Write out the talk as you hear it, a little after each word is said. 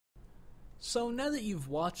So now that you've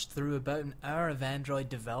watched through about an hour of Android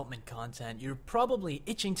development content, you're probably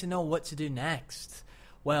itching to know what to do next.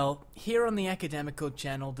 Well, here on the AcademiCode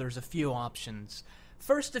channel there's a few options.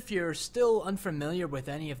 First, if you're still unfamiliar with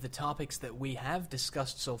any of the topics that we have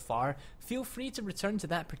discussed so far, feel free to return to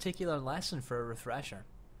that particular lesson for a refresher.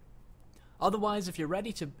 Otherwise, if you're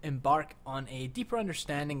ready to embark on a deeper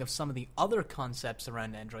understanding of some of the other concepts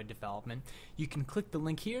around Android development, you can click the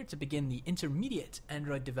link here to begin the Intermediate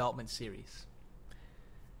Android Development series.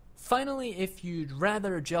 Finally, if you'd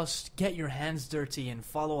rather just get your hands dirty and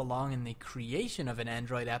follow along in the creation of an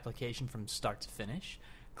Android application from start to finish,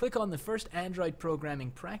 click on the first Android programming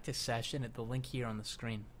practice session at the link here on the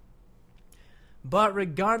screen. But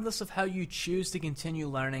regardless of how you choose to continue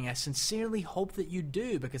learning, I sincerely hope that you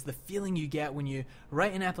do, because the feeling you get when you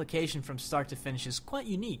write an application from start to finish is quite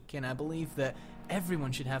unique, and I believe that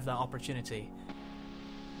everyone should have that opportunity.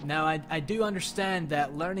 Now, I do understand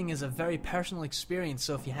that learning is a very personal experience,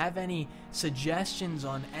 so if you have any suggestions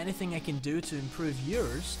on anything I can do to improve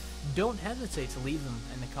yours, don't hesitate to leave them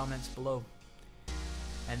in the comments below.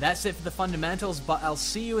 And that's it for the fundamentals, but I'll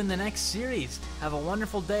see you in the next series. Have a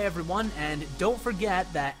wonderful day, everyone, and don't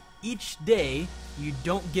forget that each day you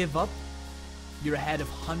don't give up, you're ahead of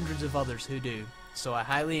hundreds of others who do. So I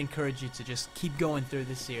highly encourage you to just keep going through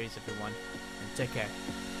this series, everyone, and take care.